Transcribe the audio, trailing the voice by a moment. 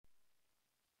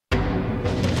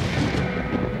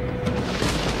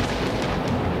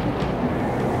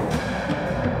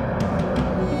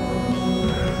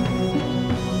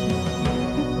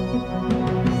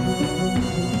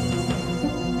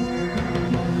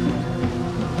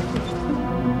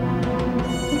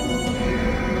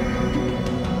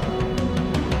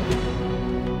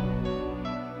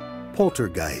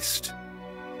Poltergeist.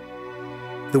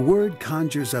 The word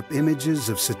conjures up images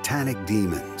of satanic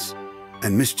demons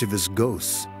and mischievous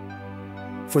ghosts.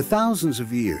 For thousands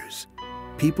of years,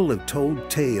 people have told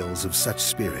tales of such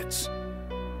spirits.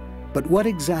 But what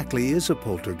exactly is a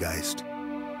poltergeist?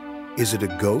 Is it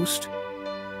a ghost?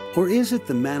 Or is it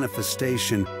the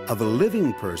manifestation of a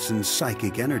living person's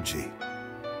psychic energy?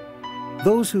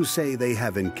 Those who say they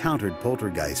have encountered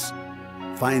poltergeists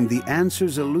find the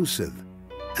answers elusive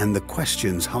and the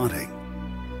questions haunting.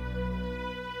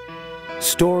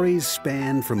 Stories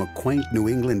span from a quaint New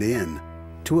England inn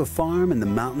to a farm in the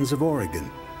mountains of Oregon,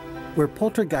 where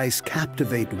poltergeists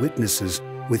captivate witnesses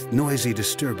with noisy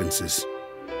disturbances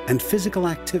and physical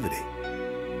activity.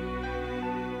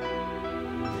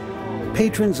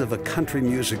 Patrons of a country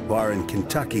music bar in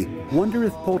Kentucky wonder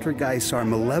if poltergeists are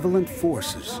malevolent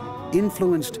forces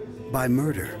influenced by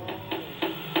murder.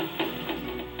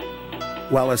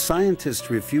 While a scientist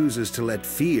refuses to let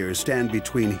fear stand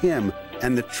between him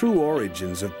and the true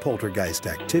origins of poltergeist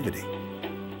activity.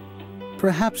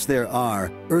 Perhaps there are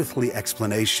earthly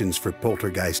explanations for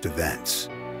poltergeist events,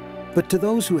 but to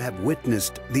those who have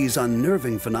witnessed these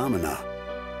unnerving phenomena,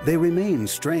 they remain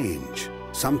strange,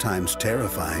 sometimes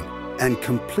terrifying, and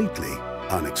completely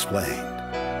unexplained.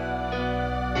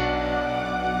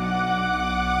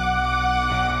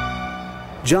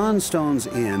 Johnstone's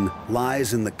Inn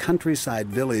lies in the countryside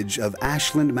village of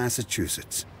Ashland,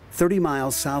 Massachusetts, 30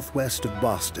 miles southwest of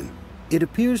Boston. It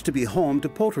appears to be home to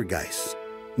poltergeists,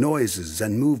 noises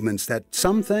and movements that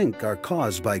some think are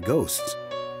caused by ghosts.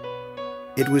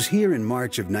 It was here in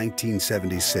March of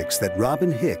 1976 that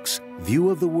Robin Hicks' view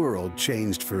of the world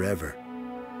changed forever.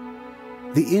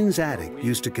 The inn's attic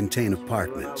used to contain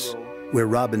apartments, where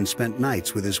Robin spent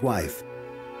nights with his wife.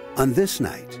 On this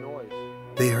night,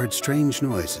 they heard strange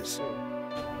noises.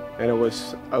 And it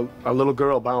was a little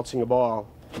girl bouncing a ball.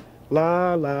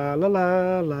 La, la, la,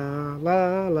 la, la,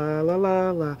 la, la, la,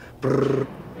 la, la, brrr,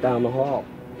 down the hall.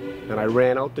 And I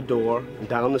ran out the door and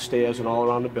down the stairs and all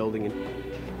around the building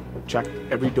and checked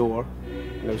every door,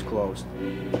 and it was closed.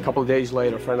 A couple of days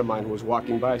later, a friend of mine who was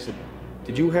walking by said,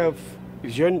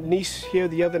 is your niece here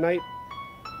the other night?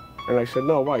 And I said,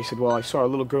 no, why? He said, well, I saw a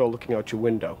little girl looking out your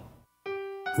window.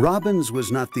 Robin's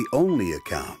was not the only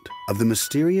account of the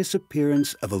mysterious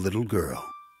appearance of a little girl.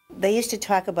 They used to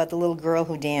talk about the little girl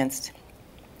who danced.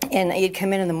 And you'd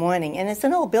come in the morning, and it's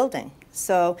an old building.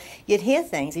 So you'd hear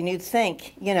things, and you'd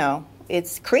think, you know,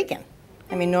 it's creaking.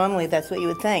 I mean, normally that's what you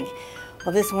would think.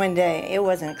 Well, this one day, it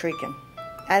wasn't creaking.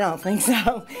 I don't think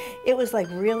so. It was like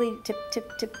really tip, tip,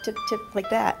 tip, tip, tip, like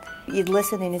that. You'd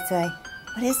listen and you'd say,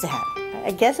 what is that?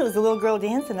 I guess it was the little girl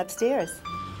dancing upstairs.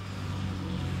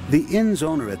 The inn's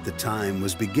owner at the time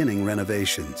was beginning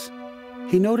renovations.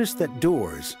 He noticed that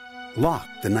doors,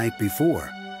 locked the night before,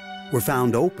 were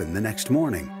found open the next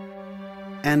morning,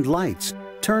 and lights,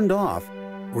 turned off,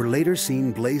 were later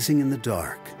seen blazing in the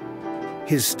dark.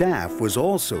 His staff was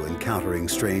also encountering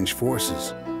strange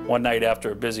forces. One night after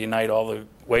a busy night, all the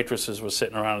waitresses were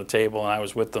sitting around a table, and I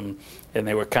was with them, and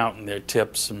they were counting their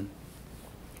tips and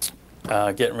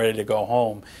getting ready to go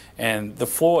home. And the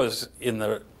floors in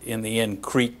the inn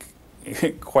creak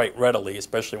quite readily,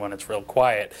 especially when it's real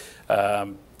quiet.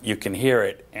 You can hear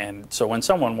it, and so when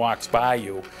someone walks by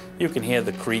you, you can hear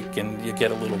the creak, and you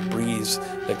get a little breeze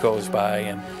that goes by.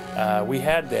 And we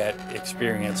had that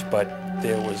experience, but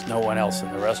there was no one else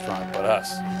in the restaurant but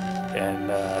us, and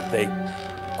they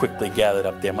quickly gathered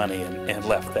up their money and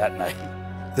left that night.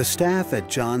 The staff at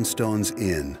Johnstone's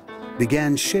Inn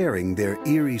began sharing their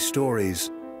eerie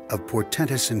stories of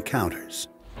portentous encounters.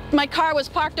 My car was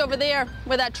parked over there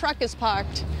where that truck is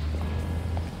parked.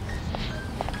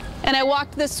 And I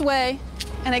walked this way,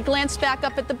 and I glanced back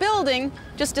up at the building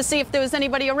just to see if there was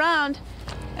anybody around.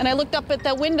 And I looked up at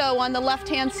the window on the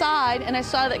left-hand side, and I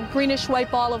saw that greenish-white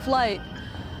ball of light.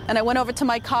 And I went over to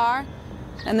my car,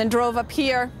 and then drove up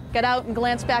here, got out and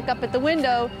glanced back up at the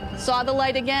window, saw the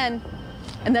light again,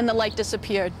 and then the light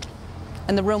disappeared,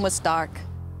 and the room was dark.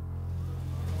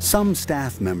 Some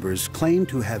staff members claim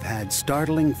to have had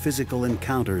startling physical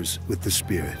encounters with the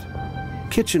spirit.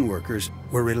 Kitchen workers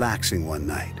were relaxing one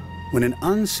night when an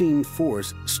unseen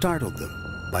force startled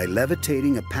them by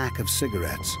levitating a pack of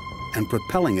cigarettes and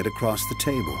propelling it across the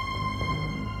table.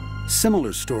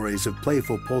 Similar stories of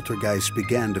playful poltergeists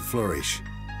began to flourish.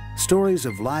 Stories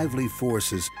of lively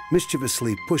forces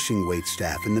mischievously pushing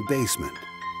waitstaff in the basement.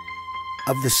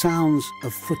 Of the sounds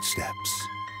of footsteps.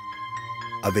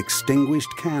 Of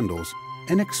extinguished candles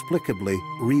inexplicably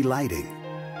relighting.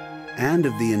 And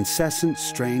of the incessant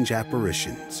strange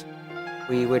apparitions.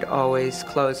 We would always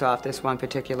close off this one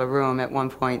particular room at one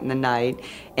point in the night,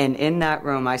 and in that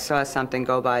room I saw something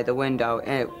go by the window,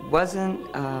 and it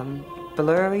wasn't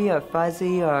blurry or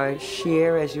fuzzy or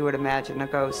sheer as you would imagine a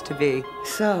ghost to be.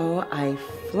 So I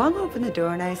flung open the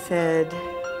door and I said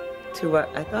to what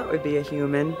I thought would be a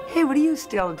human, "Hey, what are you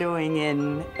still doing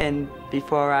in?" And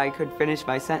before I could finish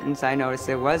my sentence, I noticed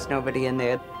there was nobody in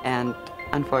there, and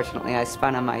unfortunately I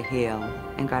spun on my heel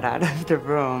and got out of the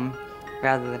room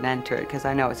rather than enter it, because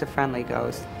I know it's a friendly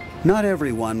ghost. Not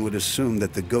everyone would assume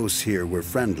that the ghosts here were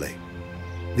friendly.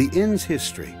 The inn's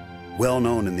history, well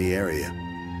known in the area,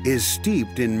 is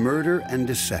steeped in murder and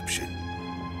deception.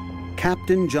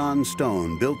 Captain John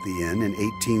Stone built the inn in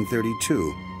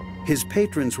 1832. His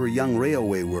patrons were young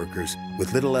railway workers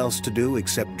with little else to do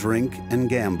except drink and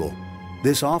gamble.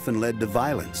 This often led to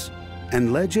violence,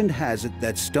 and legend has it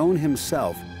that Stone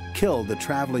himself killed the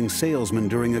traveling salesman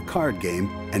during a card game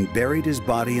and buried his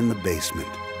body in the basement.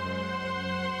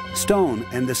 Stone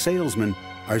and the salesman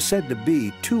are said to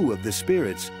be two of the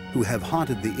spirits who have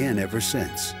haunted the inn ever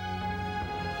since.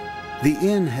 The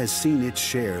inn has seen its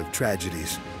share of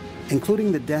tragedies,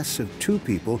 including the deaths of two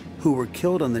people who were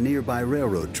killed on the nearby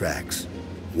railroad tracks.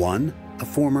 One, a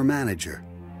former manager,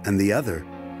 and the other,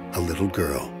 a little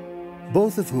girl,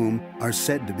 both of whom are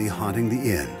said to be haunting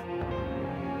the inn.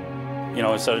 You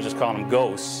know, instead of just calling them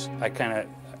ghosts,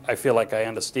 I feel like I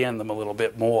understand them a little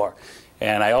bit more.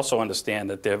 And I also understand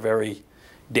that they're very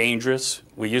dangerous.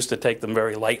 We used to take them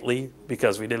very lightly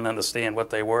because we didn't understand what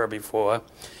they were before.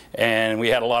 And we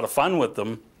had a lot of fun with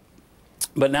them.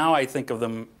 But now I think of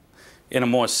them in a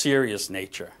more serious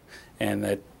nature, and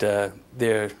that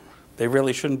they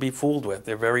really shouldn't be fooled with.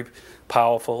 They're very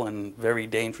powerful and very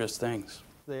dangerous things.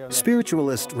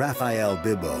 Spiritualist Raphael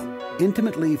Bibbo,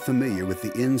 intimately familiar with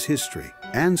the inn's history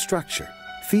and structure,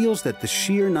 feels that the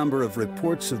sheer number of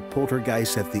reports of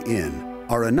poltergeists at the inn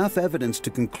are enough evidence to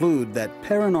conclude that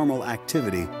paranormal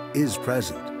activity is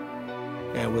present.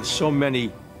 And with so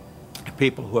many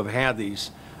people who have had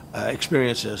these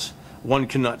experiences, one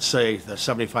cannot say that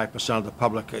 75% of the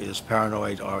public is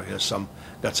paranoid or has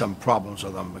got some problems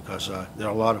with them, because there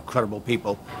are a lot of credible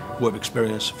people who have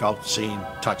experienced, felt, seen,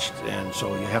 touched, and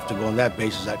so you have to go on that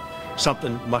basis that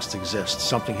something must exist,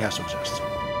 something has to exist.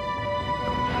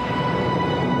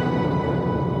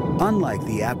 Unlike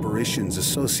the apparitions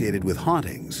associated with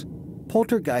hauntings,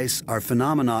 poltergeists are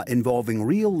phenomena involving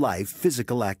real-life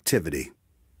physical activity.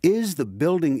 Is the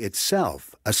building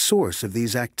itself a source of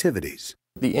these activities?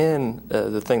 The inn,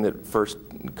 the thing that first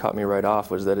caught me right off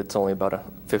was that it's only about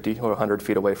 50 or 100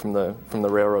 feet away from the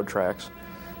railroad tracks,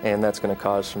 and that's going to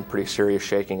cause some pretty serious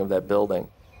shaking of that building.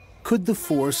 Could the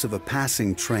force of a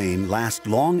passing train last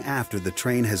long after the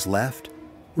train has left,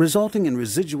 resulting in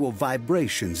residual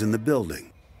vibrations in the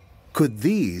building? Could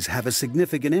these have a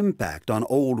significant impact on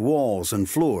old walls and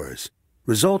floors,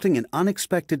 resulting in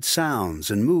unexpected sounds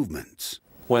and movements?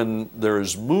 When there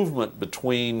is movement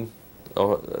between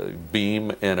a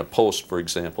beam and a post, for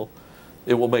example,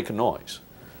 it will make a noise.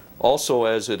 Also,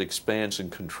 as it expands and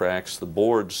contracts, the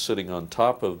boards sitting on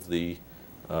top of the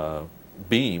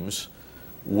beams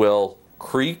will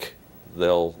creak,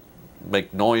 they'll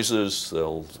make noises,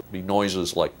 there'll be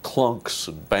noises like clunks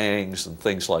and bangs and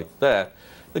things like that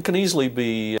that can easily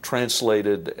be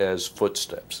translated as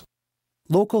footsteps.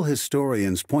 Local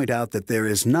historians point out that there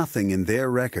is nothing in their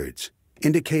records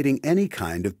indicating any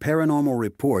kind of paranormal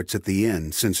reports at the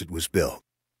inn since it was built.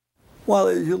 Well,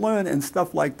 as you learn in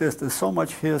stuff like this, there's so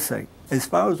much hearsay. As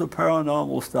far as the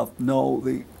paranormal stuff, no,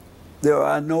 there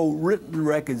are no written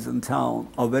records in town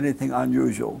of anything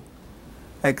unusual,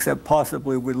 except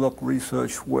possibly we look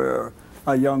research where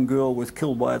a young girl was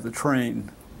killed by the train.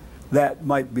 That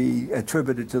might be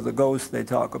attributed to the ghosts they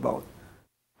talk about.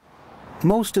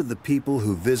 Most of the people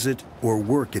who visit or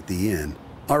work at the inn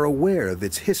are aware of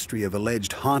its history of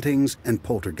alleged hauntings and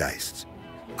poltergeists.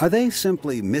 Are they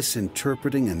simply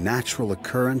misinterpreting a natural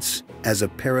occurrence as a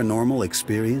paranormal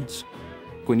experience?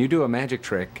 When you do a magic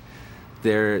trick,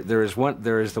 there is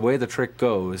the way the trick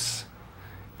goes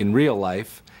in real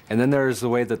life, and then there is the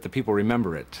way that the people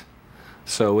remember it.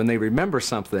 So when they remember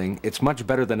something, it's much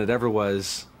better than it ever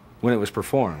was when it was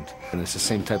performed. And it's the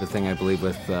same type of thing, I believe,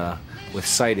 with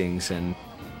sightings and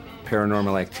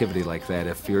paranormal activity like that.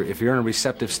 If you're in a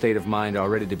receptive state of mind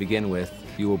already to begin with,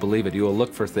 you will believe it. You will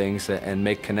look for things and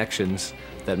make connections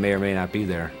that may or may not be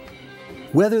there.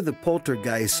 Whether the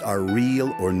poltergeists are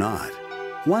real or not,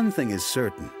 one thing is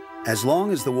certain. As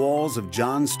long as the walls of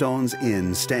John Stone's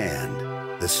inn stand,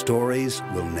 the stories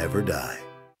will never die.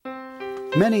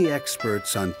 Many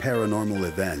experts on paranormal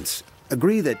events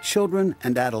agree that children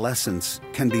and adolescents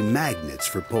can be magnets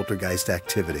for poltergeist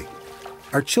activity.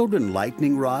 Are children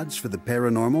lightning rods for the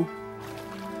paranormal?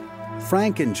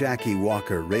 Frank and Jackie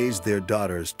Walker raised their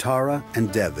daughters Tara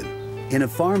and Devin in a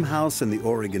farmhouse in the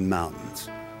Oregon mountains.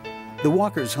 The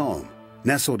Walkers' home,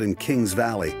 nestled in Kings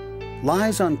Valley,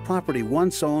 lies on property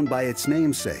once owned by its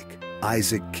namesake,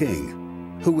 Isaac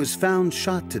King, who was found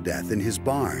shot to death in his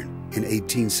barn in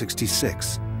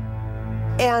 1866.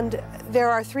 And there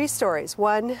are 3 stories.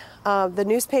 One, the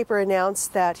newspaper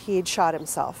announced that he'd shot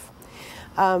himself.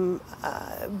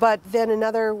 But then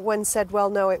another one said, well,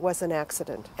 no, it was an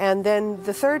accident. And then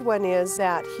the third one is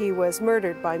that he was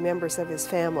murdered by members of his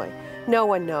family. No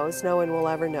one knows. No one will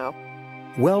ever know.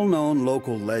 Well-known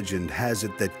local legend has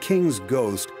it that King's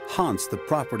ghost haunts the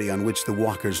property on which the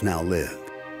Walkers now live.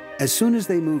 As soon as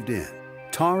they moved in,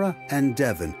 Tara and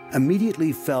Devin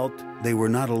immediately felt they were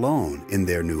not alone in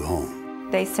their new home.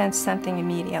 They sensed something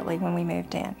immediately when we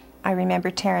moved in. I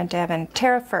remember Tara and Devin,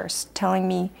 Tara first, telling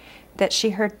me that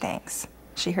she heard things.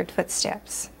 She heard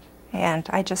footsteps. And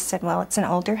I just said, well, it's an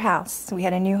older house. We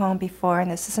had a new home before, and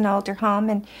this is an older home,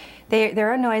 and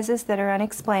there are noises that are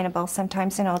unexplainable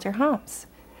sometimes in older homes.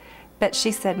 But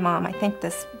she said, Mom, I think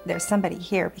there's somebody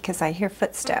here because I hear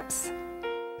footsteps.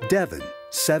 Devin,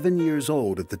 7 years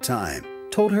old at the time,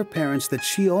 told her parents that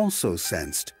she also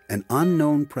sensed an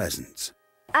unknown presence.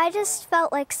 I just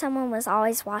felt like someone was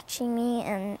always watching me,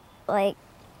 and like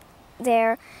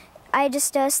I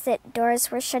just noticed that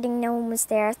doors were shutting, no one was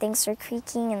there, things were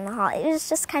creaking in the hall. It was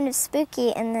just kind of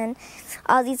spooky, and then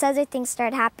all these other things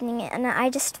started happening, and I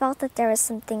just felt that there was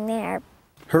something there.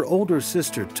 Her older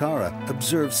sister, Tara,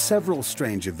 observed several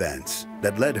strange events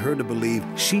that led her to believe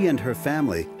she and her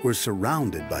family were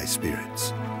surrounded by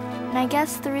spirits. And I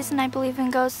guess the reason I believe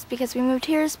in ghosts is because we moved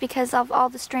here is because of all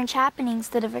the strange happenings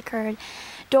that have occurred.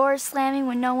 Doors slamming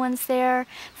when no one's there,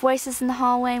 voices in the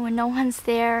hallway when no one's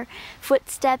there,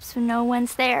 footsteps when no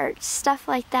one's there, stuff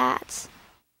like that.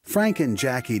 Frank and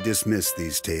Jackie dismissed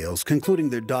these tales, concluding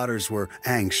their daughters were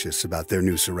anxious about their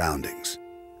new surroundings.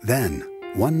 Then,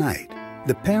 one night,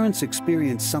 the parents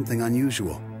experienced something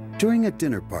unusual. During a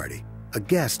dinner party, a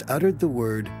guest uttered the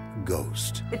word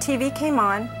ghost. The TV came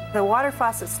on, the water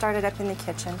faucet started up in the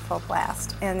kitchen full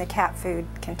blast, and the cat food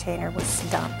container was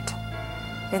dumped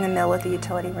in the middle of the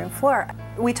utility room floor.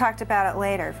 We talked about it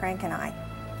later, Frank and I,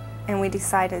 and we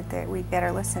decided that we'd better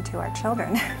listen to our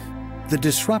children. The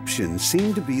disruption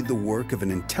seemed to be the work of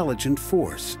an intelligent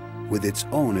force with its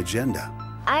own agenda.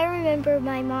 I remember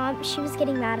my mom, she was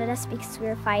getting mad at us because we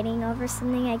were fighting over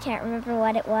something. I can't remember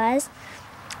what it was.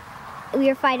 We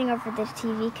were fighting over the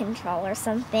TV control or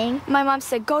something. My mom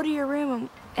said, go to your room,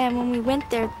 and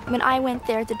when I went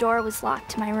there, the door was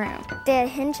locked to my room. The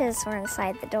hinges were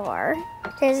inside the door.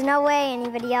 There's no way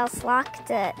anybody else locked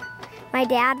it. My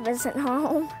dad wasn't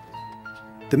home.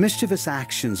 The mischievous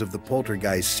actions of the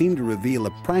poltergeist seemed to reveal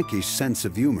a prankish sense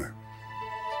of humor.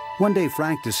 One day,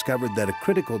 Frank discovered that a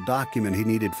critical document he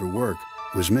needed for work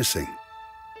was missing.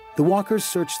 The Walkers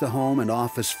searched the home and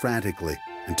office frantically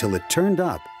until it turned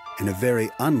up in a very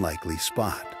unlikely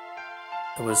spot.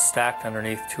 It was stacked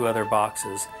underneath 2 other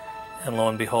boxes, and lo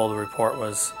and behold, the report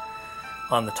was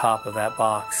on the top of that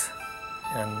box.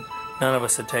 And none of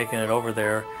us had taken it over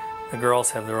there. The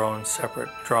girls have their own separate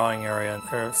drawing area.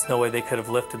 There's no way they could have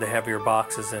lifted the heavier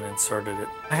boxes and inserted it.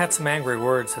 I had some angry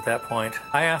words at that point.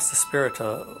 I asked the spirit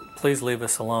to please leave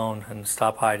us alone and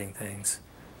stop hiding things.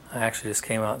 I actually just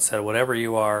came out and said, whatever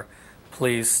you are,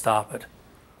 please stop it.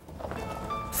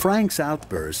 Frank's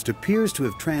outburst appears to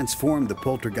have transformed the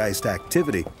poltergeist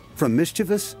activity from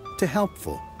mischievous to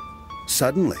helpful.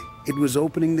 Suddenly, it was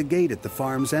opening the gate at the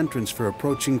farm's entrance for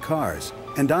approaching cars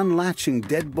and unlatching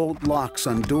deadbolt locks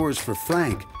on doors for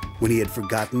Frank when he had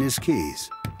forgotten his keys.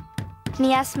 And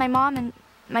he asked my mom and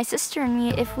my sister and me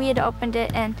if we had opened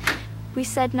it, and we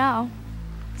said no.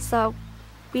 So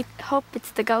we hope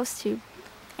it's the ghost who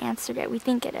answered it. We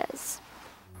think it is.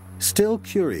 Still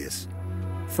curious,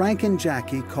 Frank and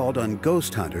Jackie called on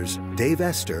ghost hunters Dave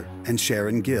Esther and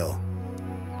Sharon Gill.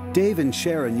 Dave and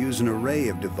Sharon use an array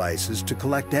of devices to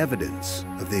collect evidence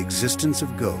of the existence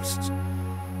of ghosts.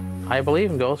 I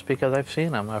believe in ghosts because I've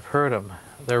seen them, I've heard them.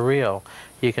 They're real.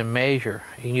 You can measure,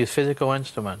 you can use physical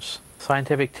instruments,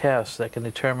 scientific tests that can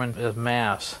determine the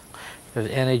mass, there's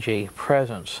energy,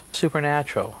 presence.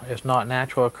 Supernatural is not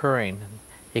natural occurring.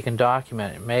 You can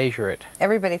document it, measure it.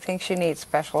 Everybody thinks you need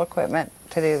special equipment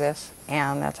to do this,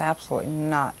 and that's absolutely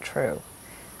not true.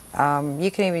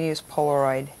 You can even use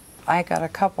Polaroid. I got a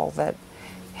couple that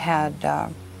had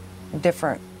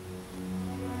different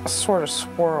sort of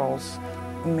swirls.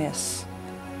 Miss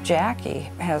Jackie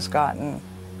has gotten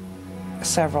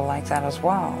several like that as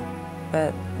well.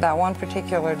 But that one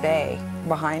particular day,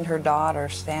 behind her daughter,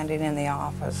 standing in the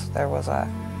office, there was a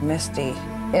misty.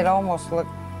 It almost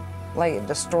looked like it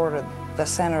distorted the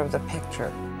center of the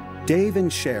picture. Dave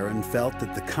and Sharon felt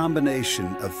that the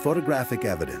combination of photographic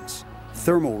evidence,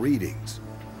 thermal readings,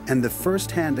 and the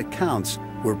first-hand accounts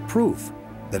were proof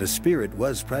that a spirit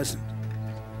was present.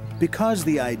 Because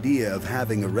the idea of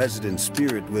having a resident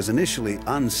spirit was initially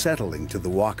unsettling to the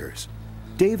walkers,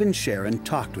 Dave and Sharon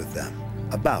talked with them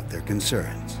about their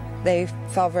concerns. They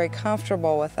felt very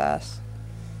comfortable with us.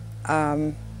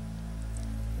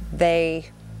 They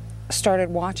started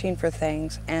watching for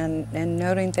things and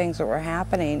noting things that were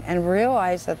happening and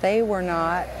realized that they were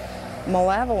not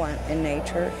malevolent in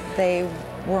nature. They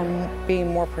were being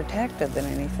more protected than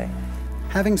anything.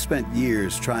 Having spent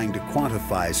years trying to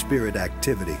quantify spirit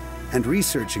activity and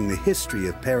researching the history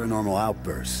of paranormal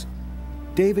outbursts,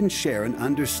 Dave and Sharon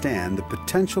understand the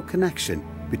potential connection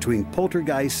between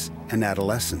poltergeists and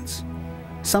adolescence,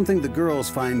 something the girls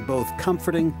find both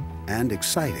comforting and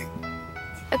exciting.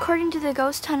 According to the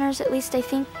ghost hunters, at least I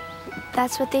think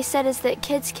that's what they said, is that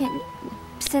kids can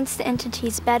sense the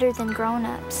entities better than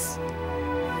grown-ups.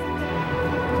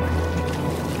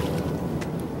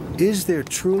 Is there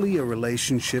truly a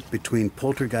relationship between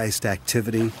poltergeist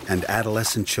activity and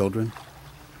adolescent children?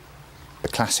 The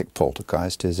classic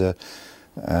poltergeist is a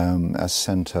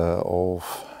center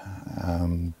of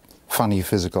funny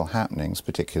physical happenings,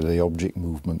 particularly object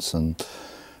movements and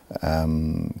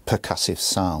percussive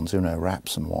sounds,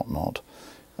 raps and whatnot.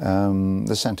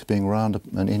 The center being around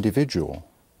an individual,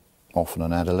 often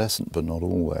an adolescent, but not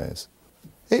always.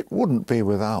 It wouldn't be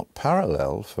without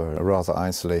parallel for a rather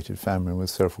isolated family with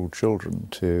several children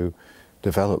to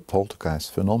develop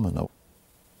poltergeist phenomena.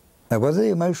 Now, whether the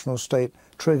emotional state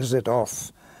triggers it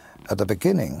off at the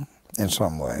beginning in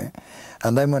some way,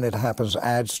 and then when it happens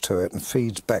adds to it and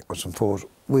feeds backwards and forwards,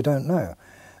 we don't know.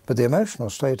 But the emotional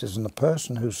state is in the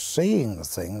person who's seeing the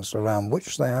things around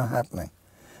which they are happening.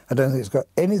 I don't think it's got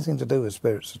anything to do with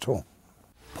spirits at all.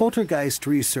 Poltergeist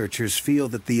researchers feel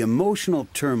that the emotional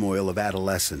turmoil of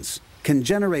adolescence can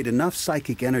generate enough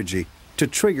psychic energy to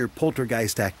trigger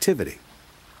poltergeist activity.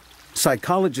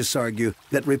 Psychologists argue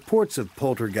that reports of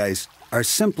poltergeists are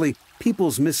simply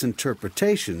people's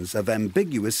misinterpretations of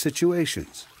ambiguous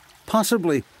situations.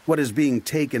 Possibly what is being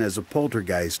taken as a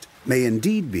poltergeist may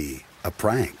indeed be a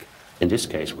prank. In this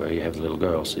case, where you have the little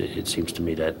girls, it seems to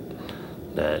me that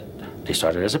they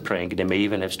started as a prank. They may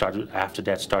even have started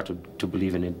to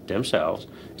believe in it themselves.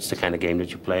 It's the kind of game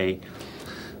that you play,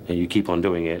 and you keep on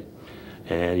doing it,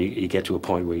 and you get to a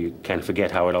point where you kind of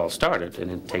forget how it all started,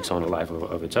 and it takes on a life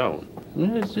of its own.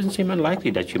 It doesn't seem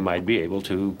unlikely that you might be able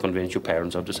to convince your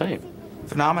parents of the same.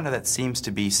 Phenomena that seems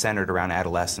to be centered around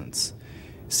adolescence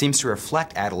seems to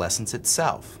reflect adolescence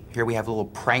itself. Here we have little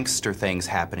prankster things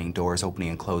happening, doors opening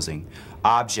and closing.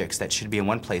 Objects that should be in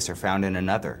one place are found in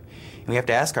another. And we have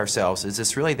to ask ourselves, is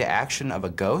this really the action of a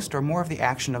ghost or more of the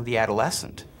action of the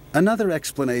adolescent? Another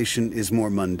explanation is more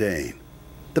mundane.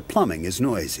 The plumbing is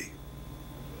noisy.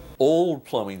 Old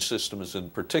plumbing systems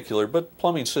in particular, but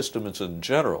plumbing systems in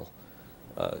general,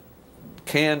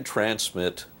 can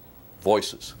transmit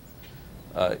voices.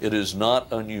 It is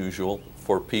not unusual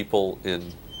for people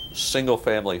in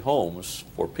single-family homes,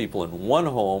 for people in one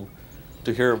home,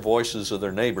 to hear voices of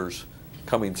their neighbors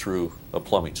coming through a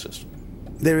plumbing system.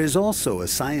 There is also a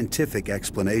scientific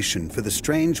explanation for the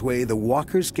strange way the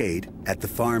Walker's Gate at the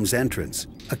farm's entrance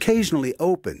occasionally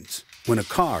opens when a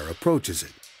car approaches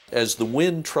it. As the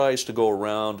wind tries to go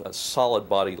around a solid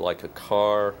body like a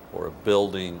car or a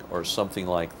building or something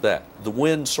like that, the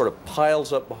wind sort of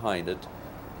piles up behind it,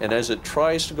 and as it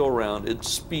tries to go around, it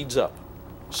speeds up.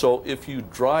 So if you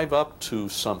drive up to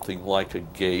something like a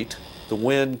gate, the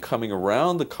wind coming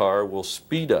around the car will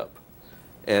speed up,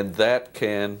 and that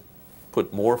can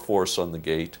put more force on the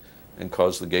gate and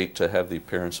cause the gate to have the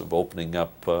appearance of opening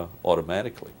up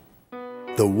automatically.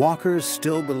 The Walkers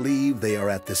still believe they are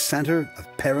at the center of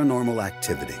paranormal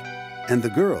activity, and the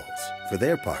girls, for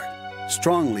their part,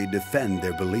 strongly defend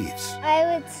their beliefs. I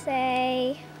would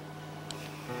say,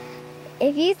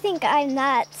 if you think I'm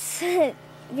nuts,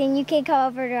 then you can come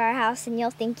over to our house and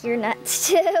you'll think you're nuts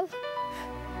too.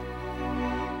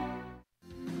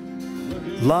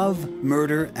 Love,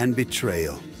 murder, and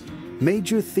betrayal,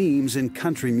 major themes in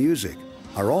country music,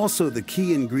 are also the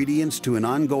key ingredients to an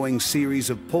ongoing series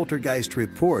of poltergeist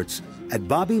reports at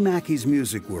Bobby Mackey's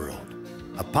Music World,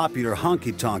 a popular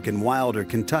honky-tonk in Wilder,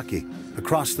 Kentucky,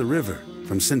 across the river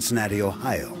from Cincinnati,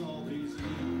 Ohio.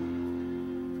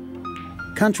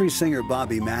 Country singer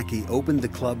Bobby Mackey opened the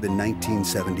club in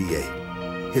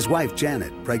 1978. His wife,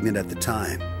 Janet, pregnant at the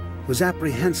time, was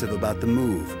apprehensive about the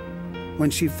move. When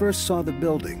she first saw the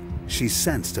building, she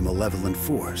sensed a malevolent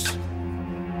force.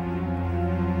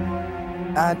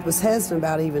 I was hesitant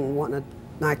about even wanting a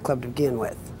nightclub to begin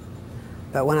with.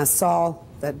 But when I saw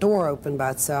that door open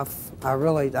by itself,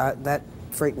 that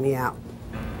freaked me out.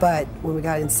 But when we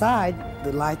got inside,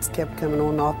 the lights kept coming on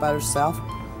and off by themselves,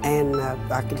 and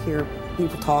I could hear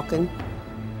people talking.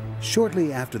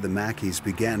 Shortly after the Mackeys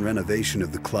began renovation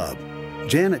of the club,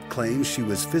 Janet claims she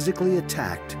was physically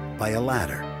attacked by a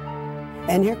ladder.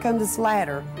 And here comes this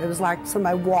ladder. It was like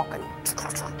somebody walking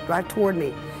right toward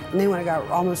me. And then when it got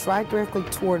almost right directly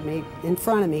toward me, in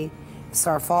front of me, it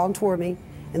started falling toward me.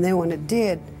 And then when it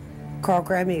did, Carl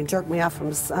grabbed me and jerked me out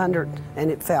from under it, and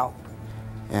it fell.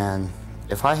 And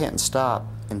if I hadn't stopped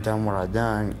and done what I'd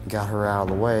done, got her out of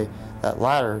the way, that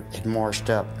ladder had marched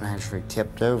up and actually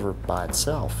tipped over by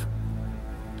itself.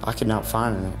 I could not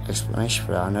find an explanation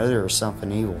for that. I know there was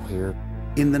something evil here.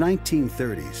 In the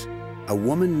 1930s, a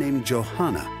woman named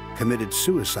Johanna committed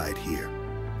suicide here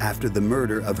after the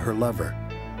murder of her lover,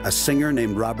 a singer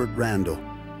named Robert Randall.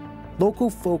 Local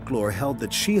folklore held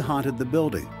that she haunted the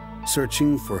building,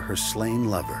 searching for her slain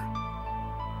lover.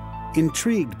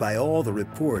 Intrigued by all the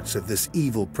reports of this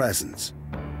evil presence,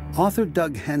 author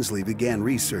Doug Hensley began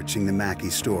researching the Mackey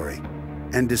story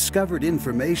and discovered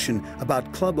information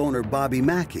about club owner Bobby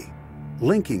Mackey,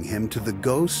 linking him to the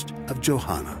ghost of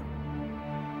Johanna.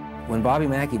 When Bobby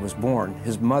Mackey was born,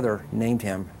 his mother named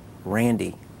him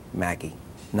Randy Mackey,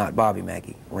 not Bobby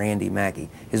Mackey, Randy Mackey.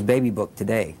 His baby book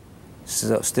today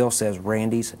still says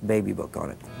Randy's baby book on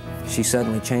it. She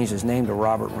suddenly changed his name to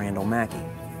Robert Randall Mackey.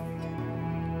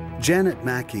 Janet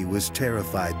Mackey was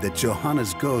terrified that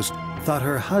Johanna's ghost thought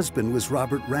her husband was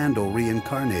Robert Randall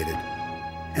reincarnated,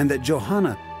 and that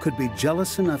Johanna could be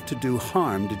jealous enough to do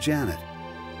harm to Janet.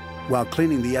 While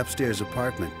cleaning the upstairs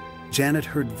apartment, Janet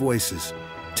heard voices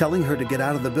telling her to get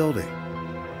out of the building,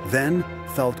 then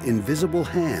felt invisible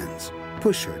hands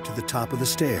push her to the top of the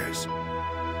stairs.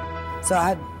 So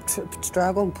I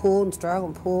struggled and pulled and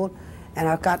struggled and pulled, and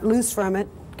I got loose from it,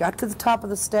 got to the top of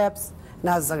the steps, and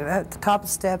I was at the top of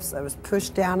the steps. I was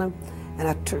pushed down them, and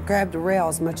I grabbed the rail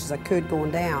as much as I could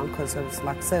going down, because I was,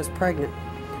 like I said, I was pregnant.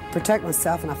 Protect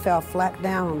myself, and I fell flat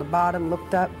down on the bottom,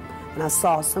 looked up, and I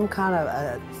saw some kind of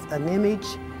an image.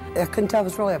 I couldn't tell if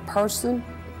it was really a person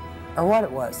or what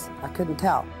it was. I couldn't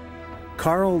tell.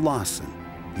 Carl Lawson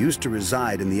used to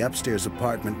reside in the upstairs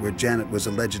apartment where Janet was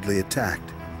allegedly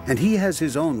attacked, and he has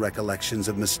his own recollections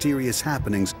of mysterious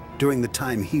happenings during the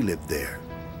time he lived there.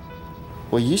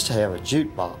 We used to have a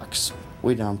jukebox.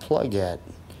 We'd unplug it.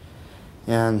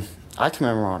 And I can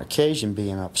remember on occasion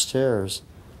being upstairs,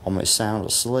 almost sound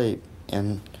asleep,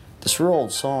 and this real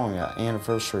old song,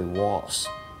 Anniversary Waltz,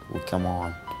 would come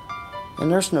on.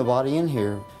 And there's nobody in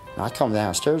here. And I come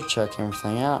downstairs to check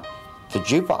everything out. The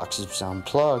jukebox was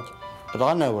unplugged, but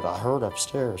I know what I heard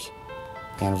upstairs.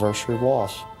 Anniversary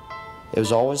Waltz. It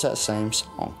was always that same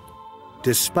song.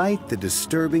 Despite the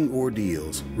disturbing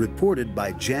ordeals reported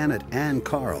by Janet and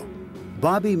Carl,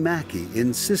 Bobby Mackey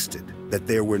insisted that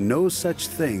there were no such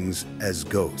things as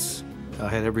ghosts. I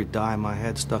had every dime I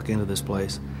had stuck into this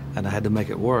place, and I had to make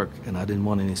it work, and I didn't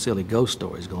want any silly ghost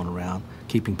stories going around,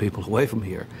 keeping people away from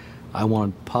here. I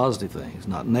wanted positive things,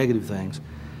 not negative things,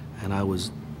 and I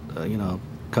was, you know,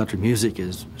 country music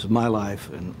is my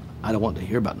life, and I don't want to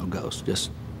hear about no ghosts,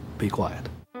 just be quiet.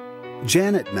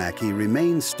 Janet Mackey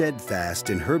remained steadfast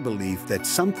in her belief that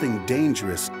something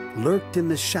dangerous lurked in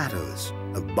the shadows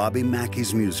of Bobby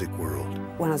Mackey's music world.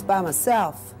 When I was by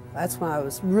myself, that's when I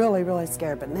was really, really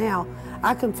scared. But now,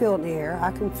 I can feel it in the air.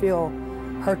 I can feel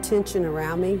her tension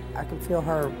around me. I can feel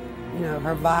her, you know,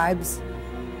 her vibes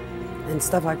and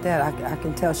stuff like that. I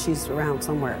can tell she's around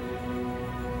somewhere,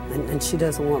 and she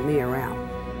doesn't want me around.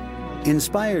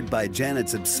 Inspired by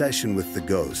Janet's obsession with the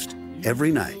ghost,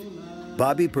 every night,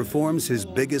 Bobby performs his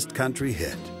biggest country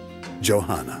hit,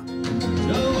 Johanna.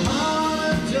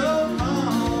 Johanna,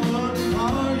 Johanna,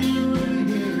 are you in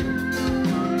here?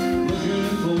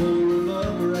 Looking for a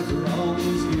lover after all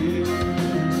these years.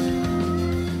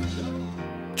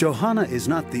 Johanna is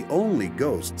not the only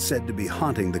ghost said to be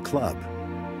haunting the club.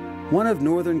 One of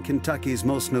northern Kentucky's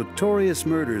most notorious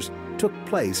murders took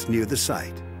place near the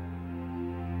site.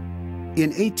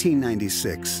 In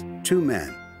 1896, two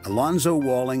men, Alonzo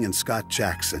Walling and Scott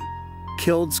Jackson,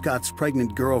 killed Scott's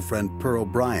pregnant girlfriend, Pearl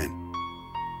Bryan.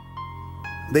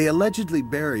 They allegedly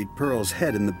buried Pearl's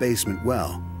head in the basement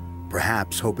well,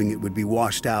 perhaps hoping it would be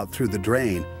washed out through the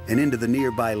drain and into the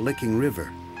nearby Licking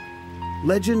River.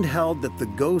 Legend held that the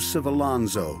ghosts of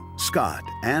Alonzo, Scott,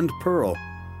 and Pearl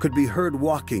could be heard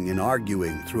walking and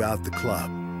arguing throughout the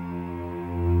club.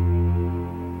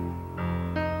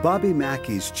 Bobby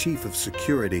Mackey's chief of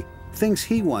security thinks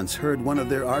he once heard one of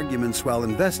their arguments while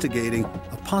investigating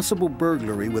a possible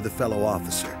burglary with a fellow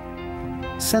officer.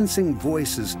 Sensing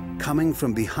voices coming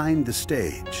from behind the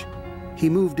stage, he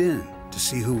moved in to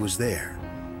see who was there.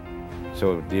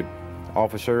 So the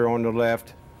officer on the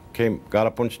left got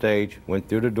up on stage, went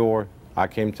through the door. I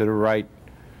came to the right,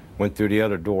 went through the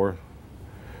other door.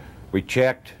 We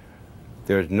checked.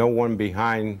 There's no one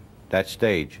behind that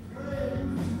stage.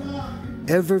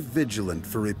 Ever vigilant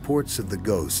for reports of the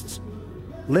ghosts,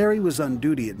 Larry was on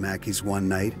duty at Mackey's one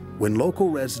night when local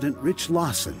resident Rich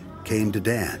Lawson came to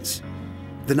dance.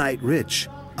 The night Rich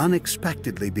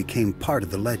unexpectedly became part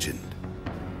of the legend.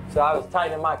 So I was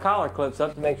tightening my collar clips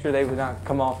up to make sure they would not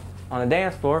come off on the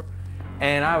dance floor.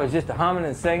 And I was just humming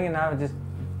and singing. I was just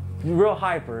real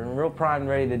hyper and real primed and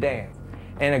ready to dance.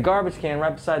 And a garbage can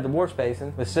right beside the wash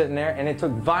basin was sitting there, and it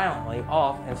took violently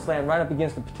off and slammed right up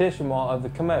against the partition wall of the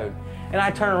commode. And I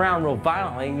turned around real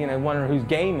violently, you know, wondering who's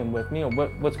gaming with me or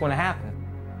what's going to happen.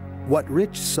 What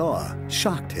Rich saw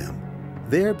shocked him.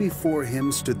 There before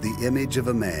him stood the image of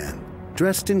a man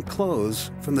dressed in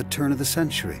clothes from the turn of the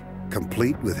century,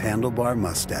 complete with handlebar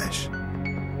mustache.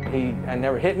 He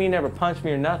never hit me, never punched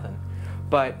me or nothing.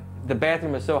 But the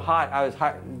bathroom was so hot, I was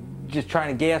just trying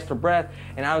to gasp for breath,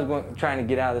 and I was trying to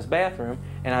get out of this bathroom,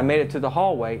 and I made it to the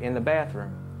hallway in the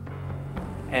bathroom.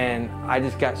 And I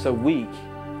just got so weak,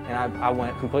 and I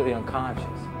went completely unconscious.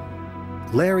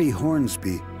 Larry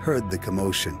Hornsby heard the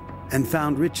commotion and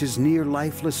found Rich's near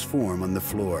lifeless form on the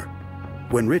floor.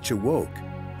 When Rich awoke,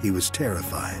 he was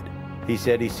terrified. He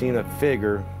said he seen a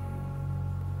figure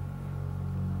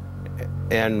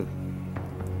and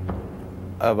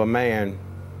of a man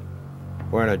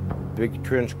wearing a big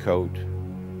trench coat,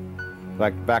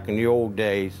 like back in the old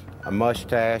days, a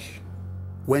mustache.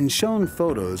 When shown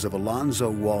photos of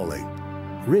Alonzo Walling,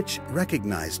 Rich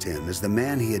recognized him as the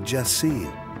man he had just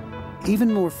seen.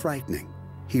 Even more frightening,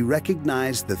 he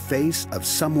recognized the face of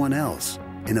someone else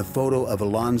in a photo of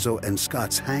Alonzo and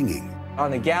Scott's hanging.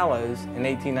 On the gallows in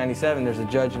 1897, there's a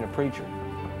judge and a preacher.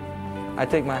 I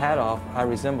take my hat off, I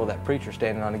resemble that preacher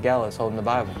standing on the gallows holding the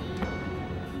Bible.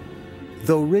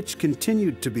 Though Rich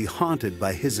continued to be haunted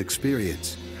by his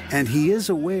experience, and he is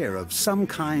aware of some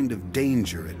kind of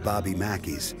danger at Bobby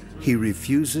Mackey's, he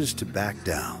refuses to back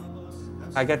down.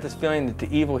 I got this feeling that the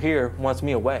evil here wants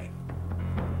me away.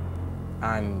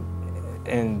 I'm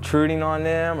intruding on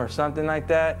them or something like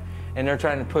that, and they're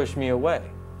trying to push me away.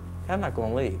 I'm not going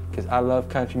to leave, because I love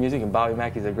country music, and Bobby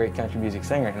Mackey's a great country music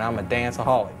singer, and I'm a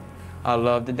danceaholic. I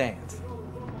love to dance.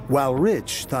 While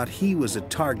Rich thought he was a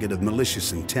target of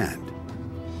malicious intent,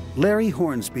 Larry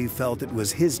Hornsby felt it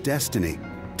was his destiny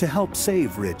to help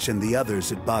save Rich and the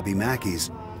others at Bobby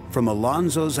Mackey's from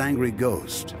Alonzo's angry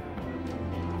ghost.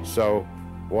 So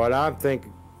what I'm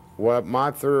thinking, what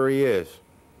my theory is,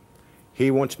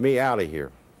 he wants me out of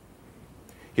here.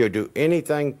 He'll do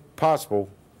anything possible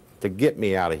to get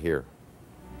me out of here.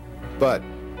 But,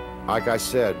 like I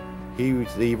said, he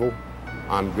was evil,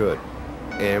 I'm good,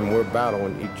 and we're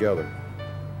battling each other.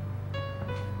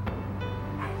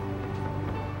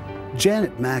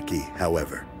 Janet Mackey,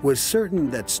 however, was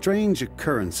certain that strange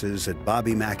occurrences at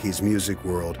Bobby Mackey's music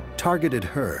world targeted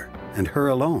her and her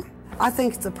alone. I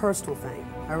think it's a personal thing.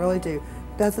 I really do.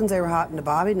 Nothing's ever happened to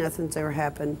Bobby. Nothing's ever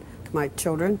happened to my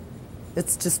children.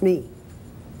 It's just me.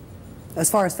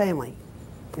 As far as family,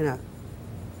 you know.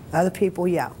 Other people,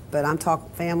 yeah. But I'm talking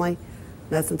family.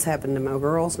 Nothing's happened to my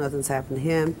girls. Nothing's happened to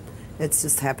him. It's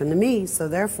just happened to me. So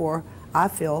therefore, I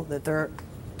feel that they're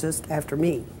just after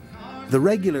me. The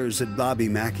regulars at Bobby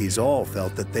Mackey's all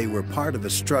felt that they were part of a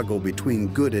struggle between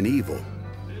good and evil,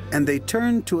 and they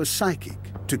turned to a psychic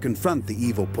to confront the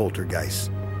evil poltergeists.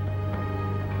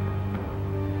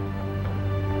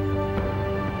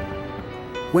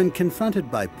 When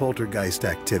confronted by poltergeist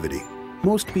activity,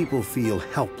 most people feel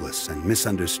helpless and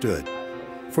misunderstood.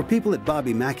 For people at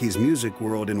Bobby Mackey's music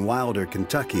world in Wilder,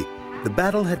 Kentucky, the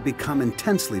battle had become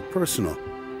intensely personal,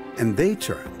 and they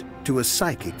turned to a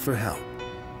psychic for help.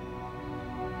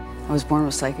 I was born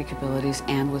with psychic abilities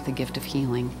and with the gift of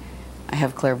healing. I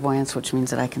have clairvoyance, which means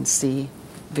that I can see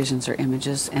visions or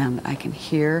images, and I can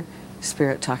hear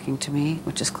spirit talking to me,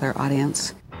 which is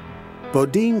clairaudience.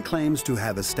 Bodine claims to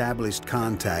have established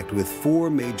contact with 4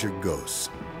 major ghosts: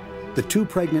 the 2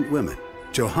 pregnant women,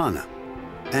 Johanna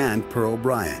and Pearl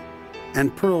Bryant,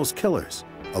 and Pearl's killers,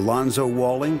 Alonzo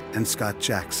Walling and Scott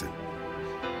Jackson.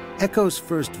 Echo's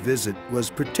first visit was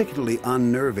particularly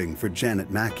unnerving for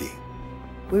Janet Mackey.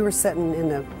 We were sitting in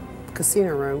the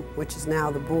casino room, which is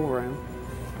now the bull room,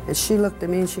 and she looked at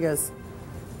me and she goes,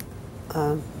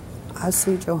 I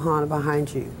see Johanna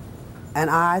behind you. And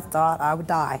I thought I would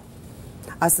die.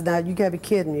 I said, now you gotta be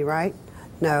kidding me, right?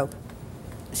 No,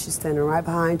 She's standing right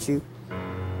behind you.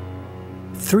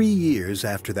 3 years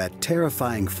after that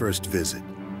terrifying first visit,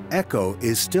 Echo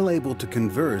is still able to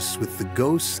converse with the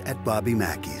ghosts at Bobby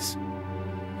Mackey's.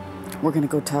 We're going to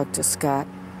go talk to Scott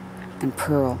and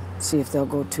Pearl, see if they'll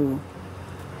go too.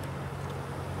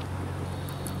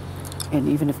 And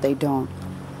even if they don't,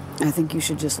 I think you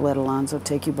should just let Alonzo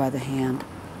take you by the hand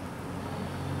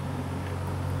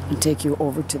and take you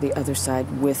over to the other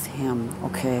side with him,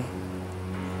 okay?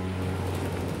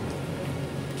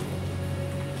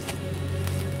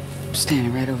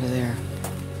 Standing right over there.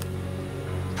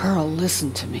 Pearl,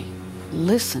 listen to me.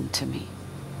 Listen to me.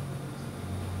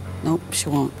 Nope, she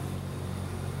won't.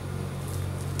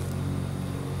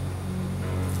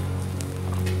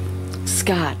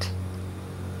 Scott,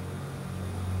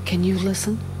 can you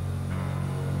listen?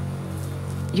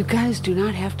 You guys do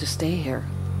not have to stay here.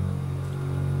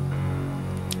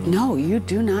 No, you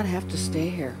do not have to stay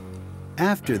here.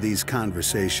 After these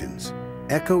conversations,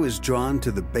 Echo is drawn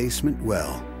to the basement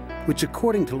well, which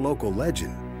according to local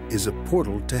legend is a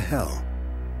portal to hell.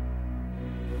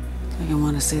 I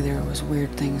want to say there was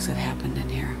weird things that happened in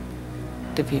here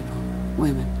to people,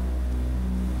 women.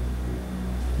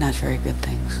 Not very good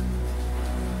things.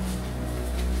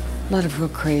 A lot of real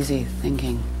crazy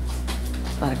thinking.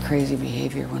 A lot of crazy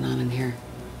behavior went on in here.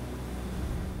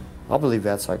 I believe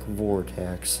that's like a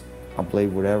vortex. I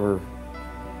believe whatever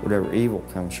evil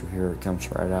comes through here, it comes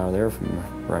right out of there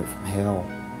right from hell.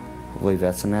 I believe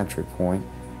that's an entry point.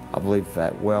 I believe if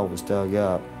that well was dug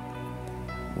up,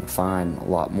 we'd find a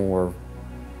lot more,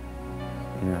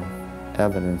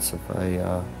 evidence of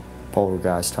a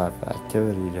poltergeist type of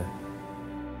activity.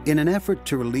 In an effort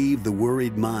to relieve the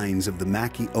worried minds of the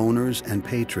Mackey owners and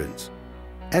patrons,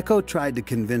 Echo tried to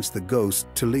convince the ghost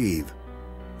to leave.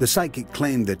 The psychic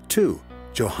claimed that two,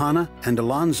 Johanna and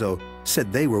Alonzo,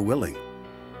 said they were willing.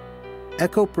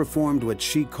 Echo performed what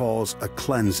she calls a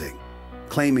cleansing,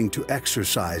 claiming to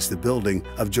exorcise the building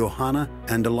of Johanna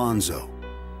and Alonzo.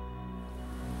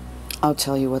 I'll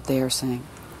tell you what they are saying.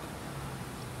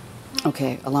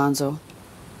 Okay, Alonzo,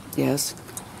 yes.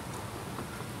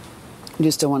 You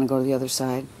still want to go to the other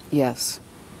side? Yes.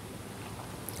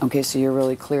 Okay, so you're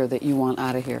really clear that you want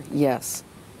out of here? Yes.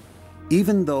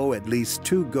 Even though at least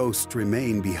two ghosts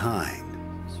remain behind,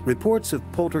 reports of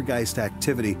poltergeist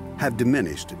activity have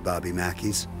diminished at Bobby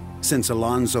Mackey's since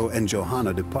Alonzo and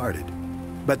Johanna departed.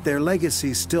 But their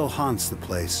legacy still haunts the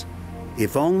place,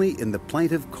 if only in the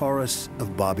plaintive chorus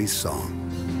of Bobby's song.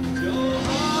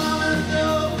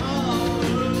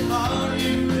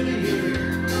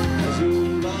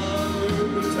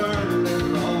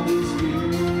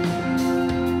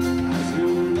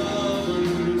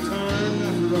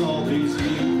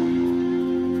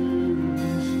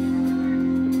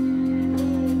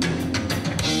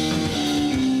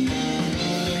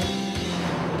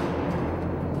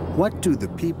 What do the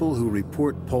people who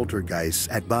report poltergeists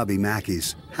at Bobby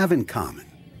Mackey's have in common?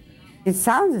 It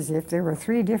sounds as if there were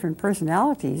 3 different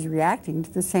personalities reacting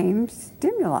to the same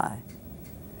stimuli.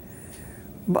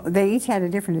 They each had a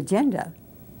different agenda,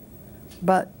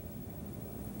 but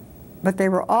they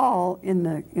were all in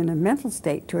a mental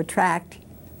state to attract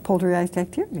poltergeist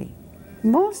activity.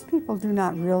 Most people do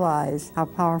not realize how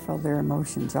powerful their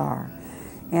emotions are.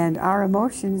 And our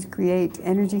emotions create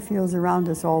energy fields around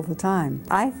us all the time.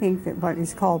 I think that what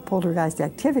is called poltergeist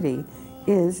activity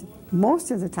is,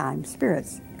 most of the time,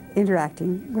 spirits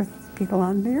interacting with people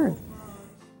on the earth.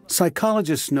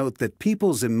 Psychologists note that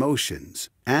people's emotions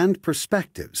and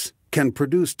perspectives can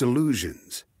produce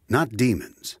delusions, not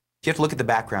demons. You have to look at the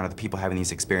background of the people having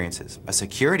these experiences. A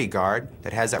security guard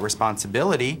that has that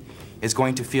responsibility is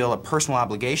going to feel a personal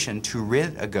obligation to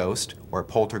rid a ghost or a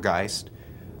poltergeist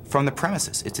from the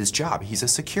premises. It's his job. He's a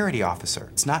security officer.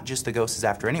 It's not just the ghost is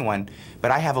after anyone, but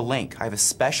I have a link. I have a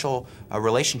special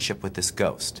relationship with this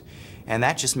ghost. And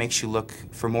that just makes you look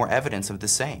for more evidence of the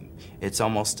same. It's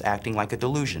almost acting like a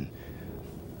delusion.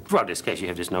 Throughout this case, you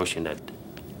have this notion that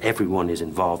everyone is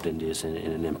involved in this in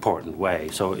an important way.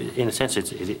 So in a sense,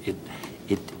 it's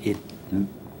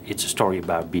a story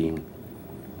about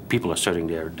people asserting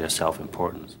their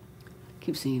self-importance.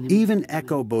 Keep seeing them. Even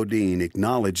Echo Bodine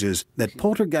acknowledges that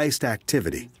poltergeist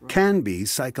activity can be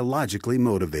psychologically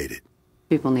motivated.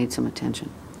 People need some attention,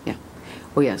 yeah.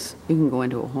 Oh yes, you can go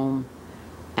into a home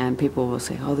and people will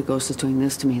say, oh, the ghost is doing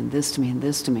this to me and this to me and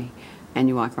this to me. And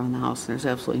you walk around the house and there's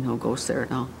absolutely no ghost there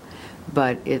at all.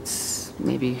 But it's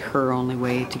maybe her only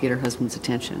way to get her husband's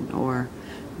attention, or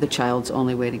the child's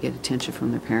only way to get attention from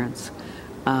their parents.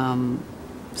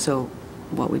 So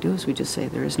what we do is we just say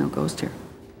there is no ghost here.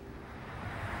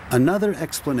 Another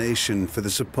explanation for the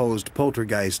supposed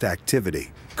poltergeist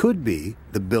activity could be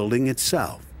the building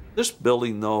itself. This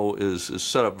building, though, is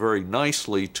set up very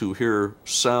nicely to hear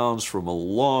sounds from a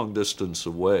long distance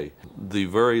away. The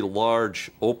very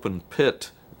large open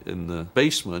pit in the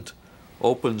basement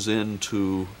opens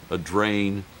into a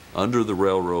drain under the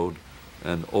railroad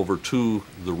and over to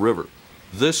the river.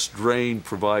 This drain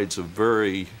provides a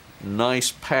very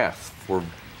nice path for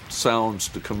sounds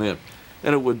to come in.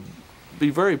 And it would be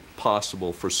very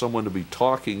possible for someone to be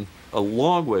talking a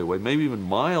long way away, maybe even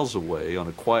miles away on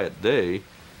a quiet day,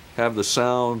 have the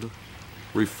sound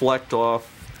reflect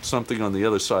off something on the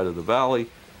other side of the valley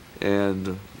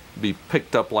and be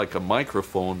picked up like a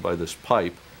microphone by this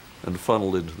pipe and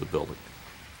funneled into the building.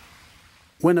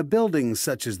 When a building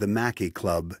such as the Mackey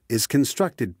Club is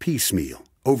constructed piecemeal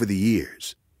over the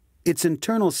years, its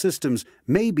internal systems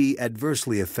may be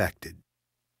adversely affected.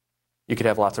 You could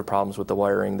have lots of problems with the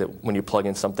wiring that when you plug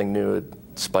in something new, it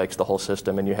spikes the whole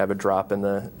system and you have a drop in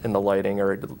the lighting,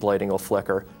 or the lighting will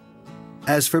flicker.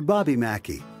 As for Bobby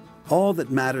Mackey, all that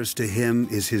matters to him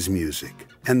is his music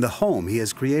and the home he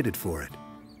has created for it.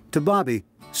 To Bobby,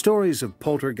 stories of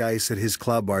poltergeists at his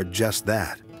club are just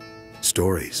that,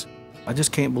 stories. I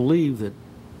just can't believe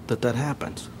that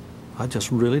happens. I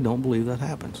just really don't believe that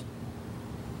happens.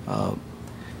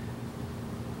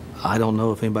 I don't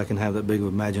know if anybody can have that big of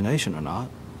imagination or not,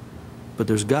 but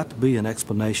there's got to be an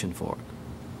explanation for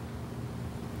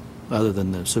it, other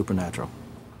than the supernatural.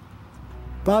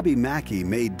 Bobby Mackey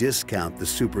may discount the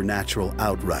supernatural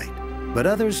outright, but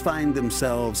others find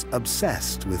themselves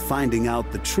obsessed with finding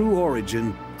out the true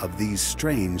origin of these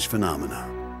strange phenomena.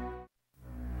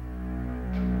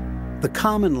 The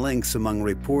common links among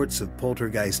reports of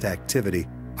poltergeist activity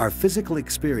are physical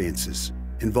experiences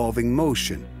involving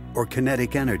motion or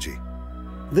kinetic energy.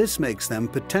 This makes them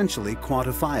potentially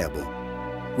quantifiable,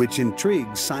 which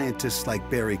intrigues scientists like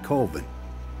Barry Colvin.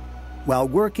 While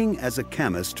working as a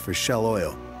chemist for Shell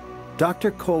Oil,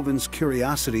 Dr. Colvin's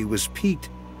curiosity was piqued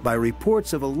by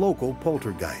reports of a local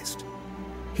poltergeist.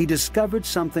 He discovered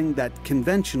something that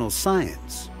conventional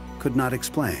science could not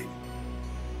explain.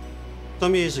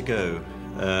 Some years ago,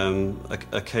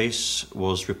 a case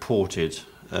was reported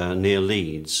near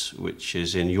Leeds, which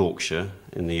is in Yorkshire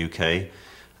in the UK,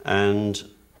 and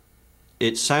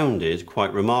it sounded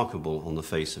quite remarkable on the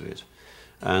face of it.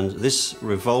 And this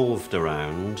revolved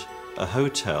around a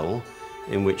hotel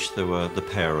in which there were the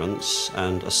parents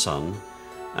and a son,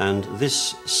 and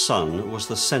this son was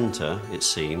the centre, it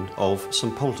seemed, of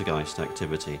some poltergeist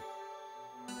activity.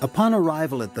 Upon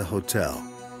arrival at the hotel,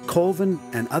 Colvin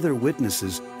and other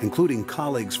witnesses, including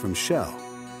colleagues from Shell,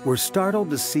 were startled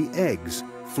to see eggs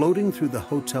floating through the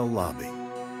hotel lobby.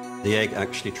 The egg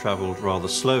actually travelled rather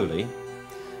slowly.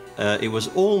 It was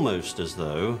almost as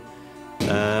though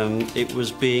it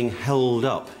was being held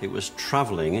up. It was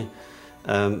travelling,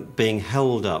 being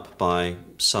held up by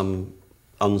some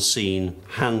unseen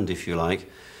hand, if you like,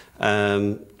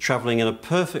 travelling in a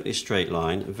perfectly straight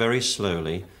line, very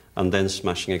slowly, and then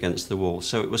smashing against the wall.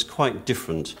 So it was quite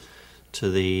different to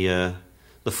the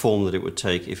form that it would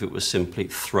take if it was simply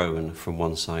thrown from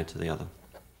one side to the other.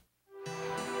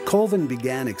 Colvin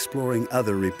began exploring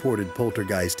other reported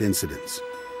poltergeist incidents.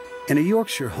 In a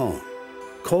Yorkshire home,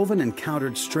 Colvin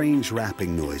encountered strange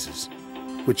rapping noises,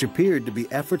 which appeared to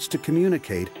be efforts to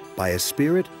communicate by a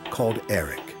spirit called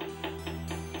Eric.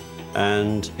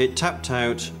 And it tapped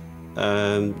out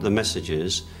the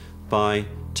messages by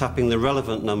tapping the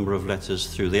relevant number of letters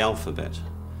through the alphabet.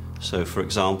 So, for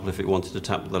example, if it wanted to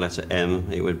tap the letter M,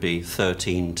 it would be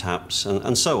 13 taps,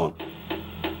 and so on.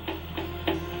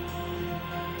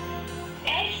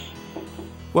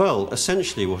 Well,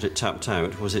 essentially what it tapped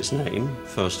out was its name,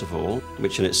 first of all,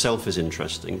 which in itself is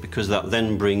interesting, because that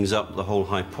then brings up the whole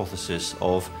hypothesis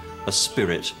of a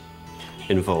spirit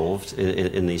involved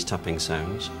in these tapping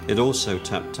sounds. It also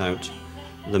tapped out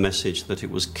the message that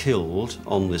it was killed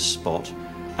on this spot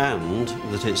and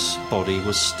that its body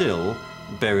was still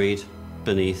buried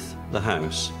beneath the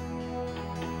house.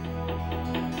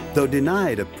 Though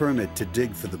denied a permit to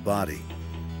dig for the body,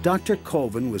 Dr.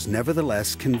 Colvin was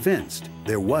nevertheless convinced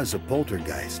there was a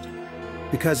poltergeist,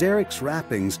 because Eric's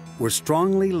rappings were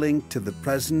strongly linked to the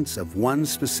presence of one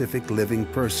specific living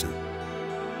person.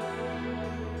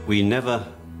 We never,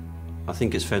 I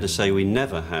think it's fair to say, we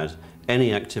never had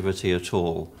any activity at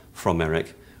all from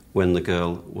Eric when the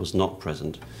girl was not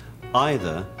present.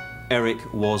 Either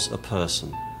Eric was a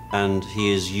person and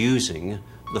he is using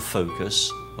the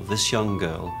focus of this young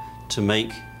girl to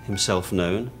make himself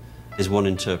known, is one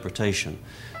interpretation.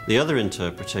 The other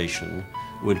interpretation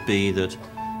would be that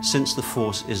since the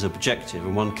force is objective,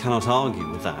 and one cannot argue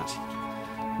with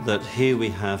that here we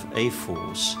have a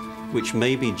force which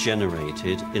may be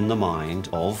generated in the mind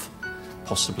of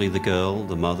possibly the girl,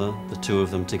 the mother, the two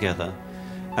of them together,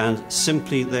 and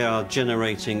simply they are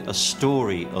generating a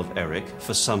story of Eric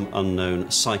for some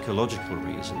unknown psychological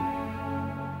reason.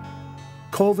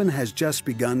 Colvin has just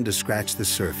begun to scratch the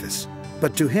surface,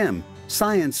 but to him,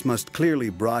 science must clearly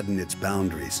broaden its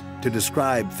boundaries to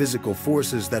describe physical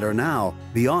forces that are now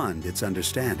beyond its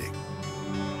understanding.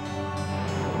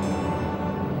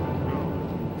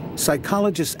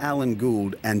 Psychologists Alan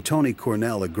Gould and Tony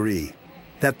Cornell agree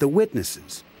that the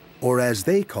witnesses, or as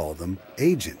they call them,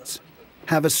 agents,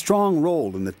 have a strong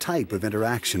role in the type of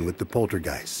interaction with the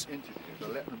poltergeists.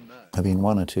 There have been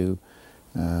one or two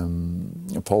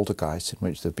poltergeists in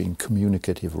which there have been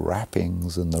communicative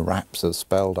rappings, and the raps have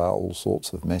spelled out all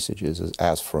sorts of messages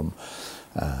as from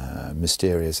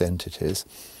mysterious entities.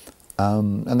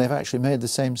 And they've actually made the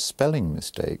same spelling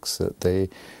mistakes that the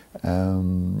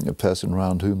person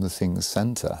around whom the thing's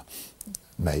centre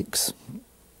makes.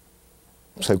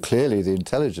 So clearly the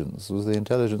intelligence was the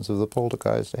intelligence of the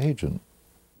poltergeist agent.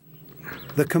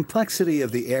 The complexity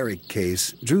of the Eric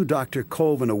case drew Dr.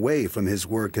 Colvin away from his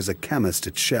work as a chemist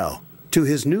at Shell to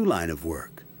his new line of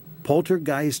work,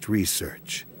 poltergeist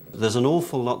research. There's an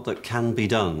awful lot that can be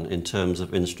done in terms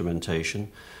of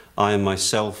instrumentation. I am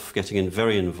myself getting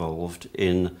very involved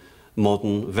in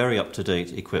modern, very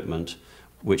up-to-date equipment,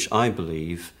 which I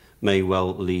believe may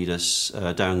well lead us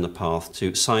down the path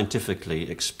to scientifically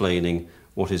explaining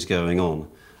what is going on.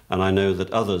 And I know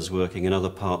that others working in other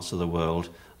parts of the world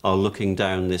are looking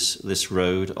down this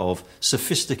road of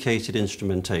sophisticated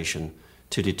instrumentation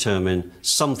to determine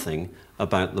something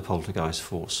about the poltergeist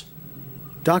force.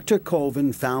 Dr.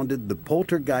 Colvin founded the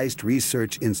Poltergeist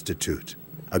Research Institute,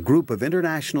 a group of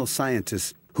international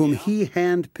scientists whom he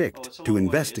hand-picked to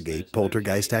investigate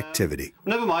poltergeist activity.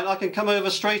 Never mind, I can come over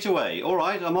straight away. All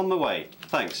right, I'm on my way.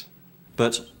 Thanks.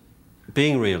 But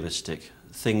being realistic,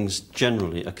 things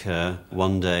generally occur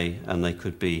one day and they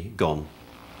could be gone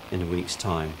in a week's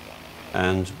time.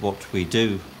 And what we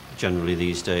do generally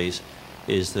these days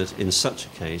is that in such a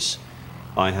case,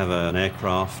 I have an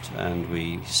aircraft and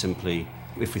we simply,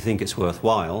 if we think it's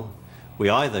worthwhile, we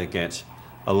either get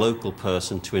a local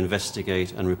person to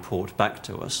investigate and report back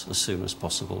to us as soon as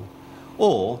possible,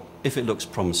 or if it looks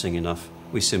promising enough,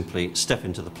 we simply step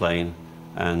into the plane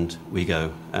and we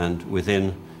go. And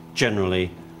within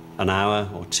generally an hour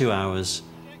or 2 hours,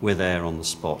 we're there on the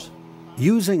spot.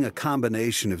 Using a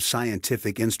combination of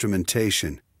scientific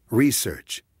instrumentation,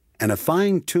 research, and a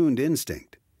fine-tuned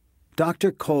instinct,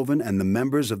 Dr. Colvin and the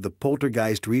members of the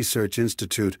Poltergeist Research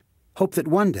Institute hope that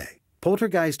one day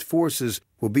poltergeist forces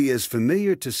will be as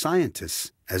familiar to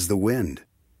scientists as the wind,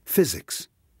 physics,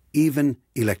 even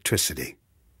electricity.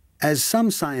 As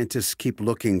some scientists keep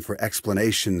looking for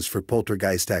explanations for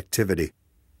poltergeist activity,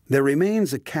 there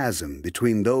remains a chasm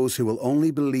between those who will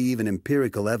only believe in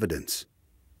empirical evidence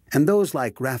and those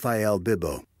like Raphael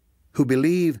Bibbo, who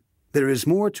believe there is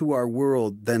more to our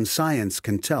world than science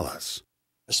can tell us.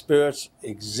 Spirits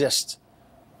exist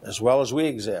as well as we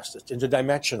exist. It's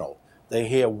interdimensional. They're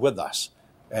here with us.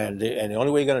 And the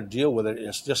only way you're going to deal with it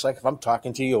is just like if I'm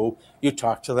talking to you, you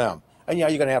talk to them. And yeah,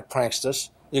 you're going to have pranksters.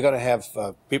 You're going to have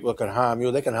people that can harm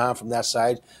you. They can harm from that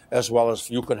side as well as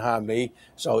you can harm me.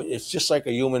 So it's just like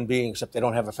a human being, except they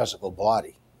don't have a physical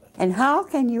body. And how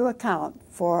can you account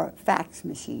for fax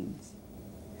machines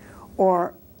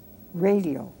or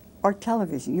radio or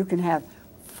television? You can have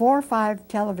 4 or 5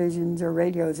 televisions or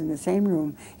radios in the same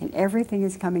room and everything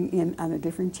is coming in on a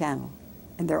different channel.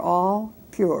 And they're all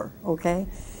pure, okay?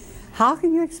 How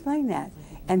can you explain that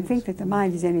and think that the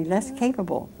mind is any less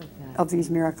capable of these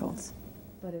miracles?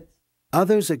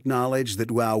 Others acknowledge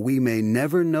that while we may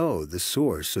never know the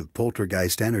source of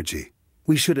poltergeist energy,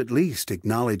 we should at least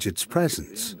acknowledge its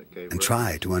presence and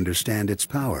try to understand its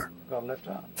power.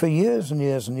 For years and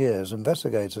years and years,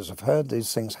 investigators have heard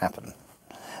these things happen.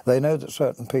 They know that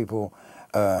certain people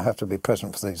have to be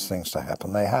present for these things to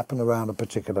happen. They happen around a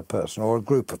particular person or a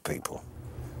group of people.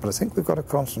 But I think we've got to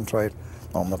concentrate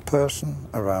on the person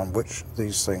around which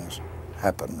these things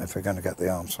happen if we're going to get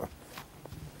the answer.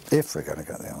 If we're going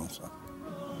to get the answer.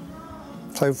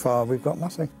 So far, we've got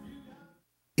nothing.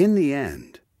 In the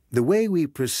end, the way we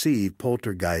perceive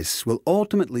poltergeists will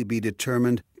ultimately be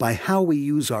determined by how we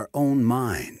use our own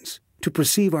minds to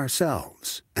perceive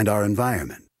ourselves and our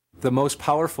environment. The most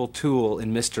powerful tool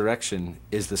in misdirection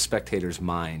is the spectator's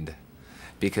mind,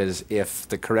 because if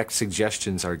the correct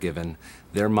suggestions are given,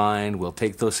 their mind will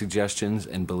take those suggestions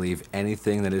and believe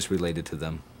anything that is related to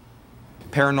them.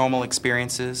 Paranormal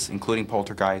experiences, including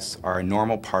poltergeists, are a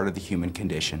normal part of the human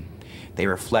condition. They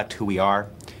reflect who we are,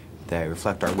 they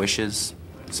reflect our wishes,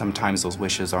 Sometimes those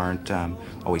wishes aren't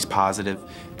always positive.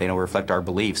 They don't reflect our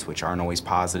beliefs, which aren't always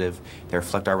positive. They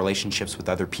reflect our relationships with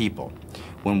other people.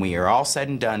 When we are all said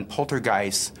and done,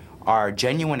 poltergeists are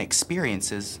genuine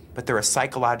experiences, but they're a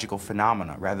psychological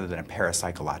phenomena rather than a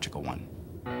parapsychological one.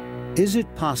 Is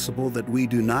it possible that we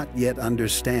do not yet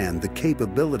understand the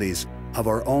capabilities of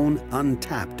our own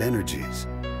untapped energies?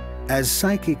 As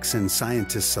psychics and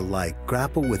scientists alike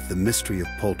grapple with the mystery of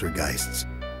poltergeists,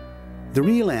 the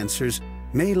real answers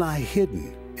may lie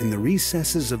hidden in the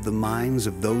recesses of the minds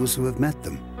of those who have met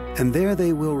them, and there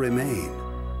they will remain,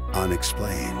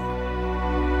 unexplained.